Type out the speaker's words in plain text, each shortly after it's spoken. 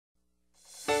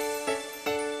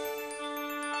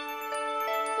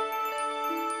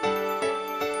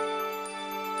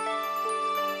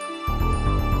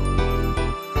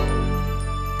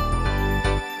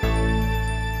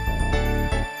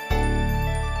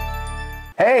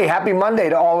Hey, happy Monday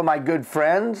to all of my good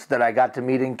friends that I got to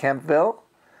meet in Kempville.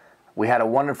 We had a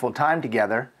wonderful time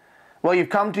together. Well, you've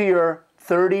come to your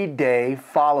 30-day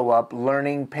follow-up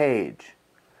learning page.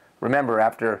 Remember,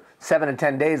 after 7 to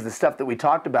 10 days, the stuff that we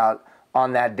talked about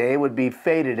on that day would be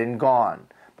faded and gone.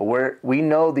 But we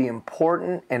know the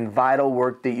important and vital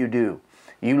work that you do.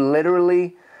 You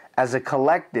literally, as a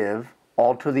collective,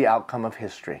 alter the outcome of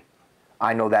history.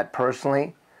 I know that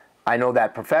personally, I know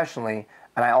that professionally,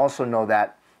 and I also know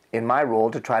that in my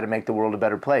role to try to make the world a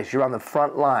better place. You're on the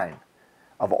front line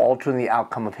of altering the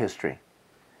outcome of history.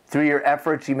 Through your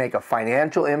efforts, you make a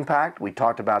financial impact. We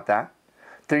talked about that.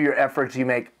 Through your efforts, you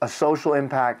make a social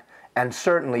impact, and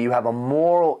certainly you have a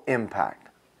moral impact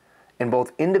in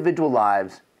both individual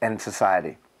lives and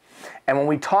society. And when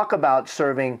we talk about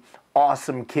serving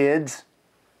awesome kids,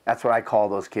 that's what I call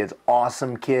those kids,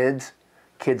 awesome kids,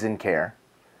 kids in care.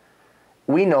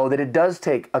 We know that it does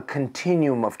take a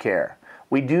continuum of care.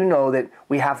 We do know that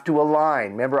we have to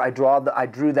align. Remember, I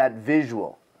drew that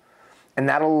visual. And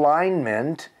that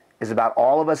alignment is about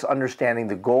all of us understanding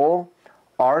the goal,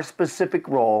 our specific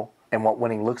role, and what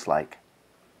winning looks like.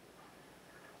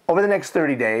 Over the next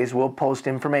 30 days, we'll post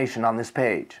information on this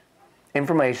page.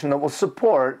 Information that will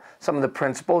support some of the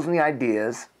principles and the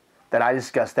ideas that I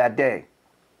discussed that day.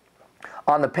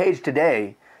 On the page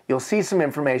today, you'll see some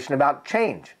information about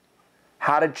change,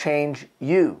 how to change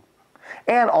you,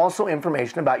 and also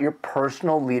information about your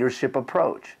personal leadership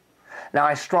approach. Now,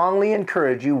 I strongly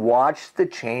encourage you watch the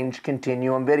Change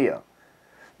Continuum video,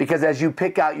 because as you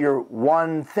pick out your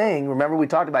one thing, remember we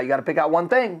talked about you got to pick out one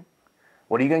thing.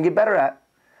 What are you going to get better at?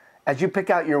 As you pick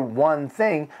out your one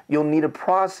thing, you'll need a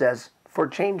process for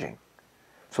changing.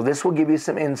 So this will give you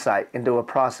some insight into a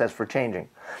process for changing.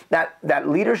 That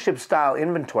leadership style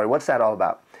inventory, what's that all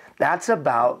about? That's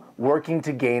about working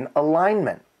to gain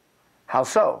alignment. How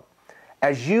so?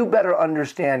 As you better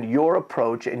understand your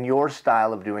approach and your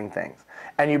style of doing things,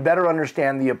 and you better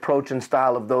understand the approach and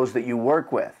style of those that you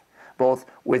work with, both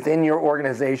within your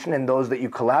organization and those that you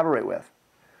collaborate with,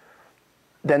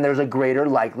 then there's a greater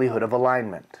likelihood of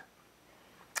alignment.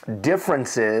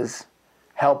 Differences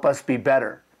help us be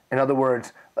better. In other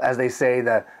words, as they say,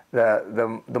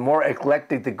 the more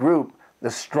eclectic the group,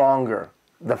 the stronger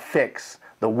the fix.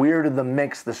 The weirder the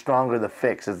mix, the stronger the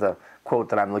fix is the quote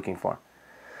that I'm looking for.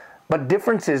 But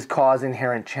differences cause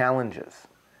inherent challenges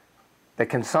that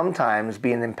can sometimes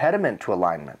be an impediment to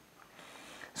alignment.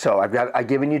 So I've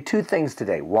given you two things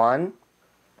today. One,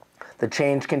 the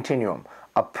change continuum,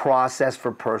 a process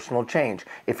for personal change.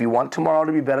 If you want tomorrow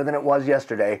to be better than it was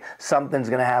yesterday, something's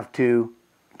going to have to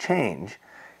change.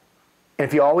 And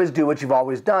if you always do what you've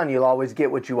always done, you'll always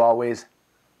get what you always,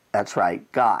 that's right,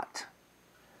 got.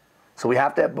 So we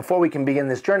have to, before we can begin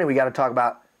this journey, we got to talk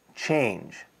about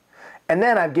change. And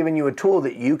then I've given you a tool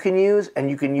that you can use and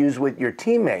you can use with your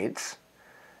teammates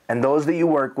and those that you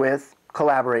work with,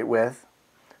 collaborate with,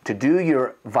 to do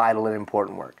your vital and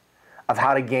important work of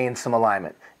how to gain some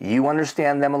alignment. You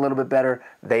understand them a little bit better.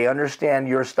 They understand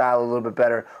your style a little bit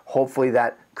better. Hopefully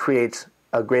that creates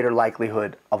a greater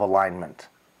likelihood of alignment.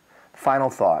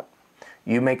 Final thought.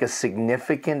 You make a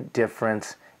significant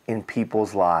difference in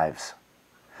people's lives.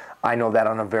 I know that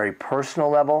on a very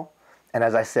personal level, and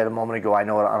as I said a moment ago, I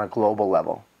know it on a global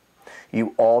level.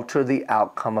 You alter the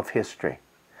outcome of history,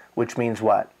 which means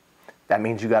what? That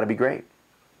means you got to be great.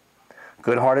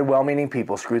 Good-hearted, well-meaning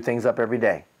people screw things up every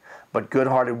day, but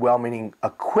good-hearted, well-meaning,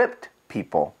 equipped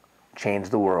people change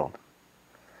the world.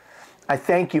 I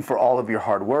thank you for all of your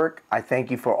hard work. I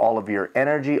thank you for all of your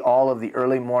energy, all of the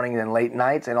early mornings and late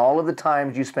nights, and all of the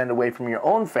times you spend away from your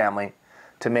own family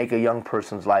to make a young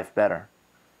person's life better.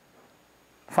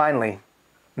 Finally,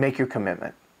 make your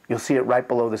commitment. You'll see it right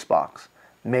below this box.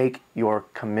 Make your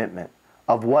commitment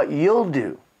of what you'll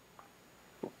do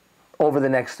over the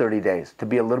next 30 days to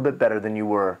be a little bit better than you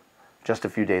were just a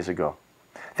few days ago.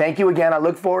 Thank you again. I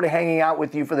look forward to hanging out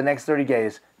with you for the next 30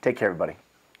 days. Take care, everybody.